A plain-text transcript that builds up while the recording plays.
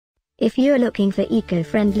If you're looking for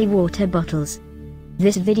eco-friendly water bottles,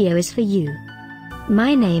 this video is for you.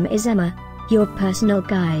 My name is Emma, your personal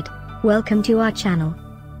guide. Welcome to our channel.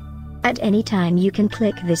 At any time you can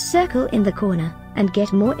click this circle in the corner, and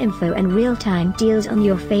get more info and real-time deals on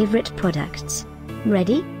your favorite products.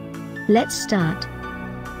 Ready? Let's start.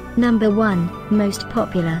 Number 1, Most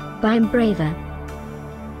Popular, by Embrava.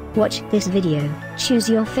 Watch this video, choose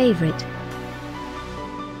your favorite.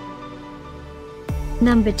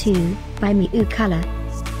 Number 2, by MIUCOLOR.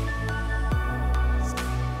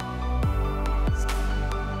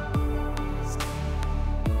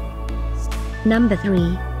 Number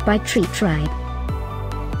 3, by Tree Tribe.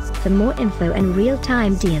 For more info and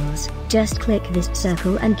real-time deals, just click this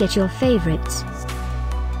circle and get your favorites.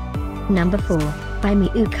 Number 4, by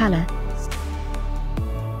MIUCOLOR.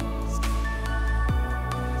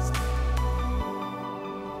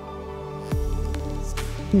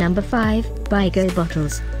 Number 5, by Go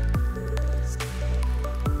Bottles.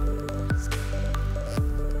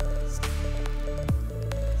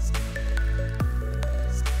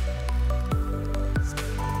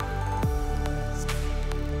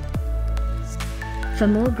 For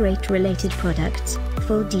more great related products,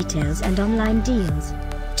 full details and online deals,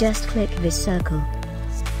 just click this circle.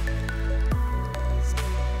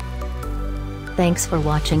 Thanks for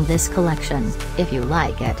watching this collection. If you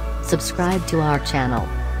like it, subscribe to our channel.